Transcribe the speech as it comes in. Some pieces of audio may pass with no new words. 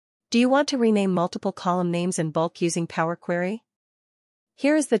Do you want to rename multiple column names in bulk using Power Query?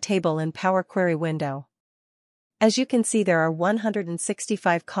 Here is the table in Power Query window. As you can see, there are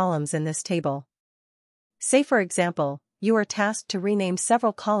 165 columns in this table. Say for example, you are tasked to rename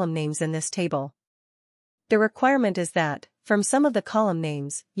several column names in this table. The requirement is that, from some of the column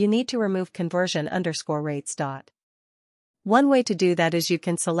names, you need to remove conversion_rates. One way to do that is you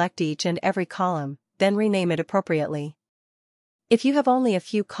can select each and every column, then rename it appropriately. If you have only a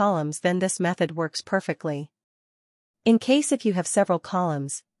few columns, then this method works perfectly. In case if you have several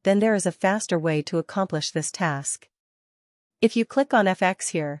columns, then there is a faster way to accomplish this task. If you click on FX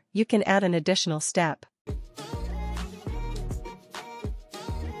here, you can add an additional step.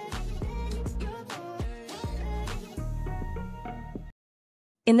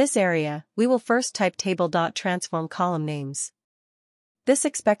 In this area, we will first type table.transform column names. This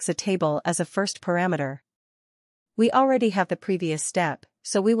expects a table as a first parameter. We already have the previous step,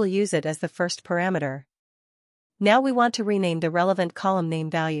 so we will use it as the first parameter. Now we want to rename the relevant column name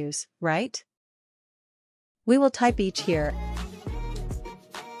values, right? We will type each here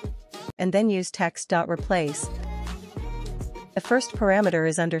and then use text.replace. The first parameter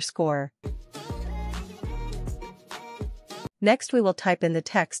is underscore. Next we will type in the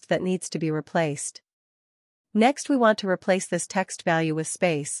text that needs to be replaced. Next we want to replace this text value with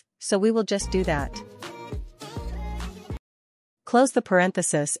space, so we will just do that. Close the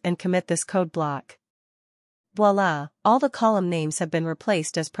parenthesis and commit this code block. Voila, all the column names have been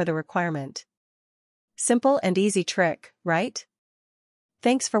replaced as per the requirement. Simple and easy trick, right?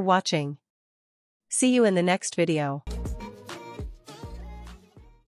 Thanks for watching. See you in the next video.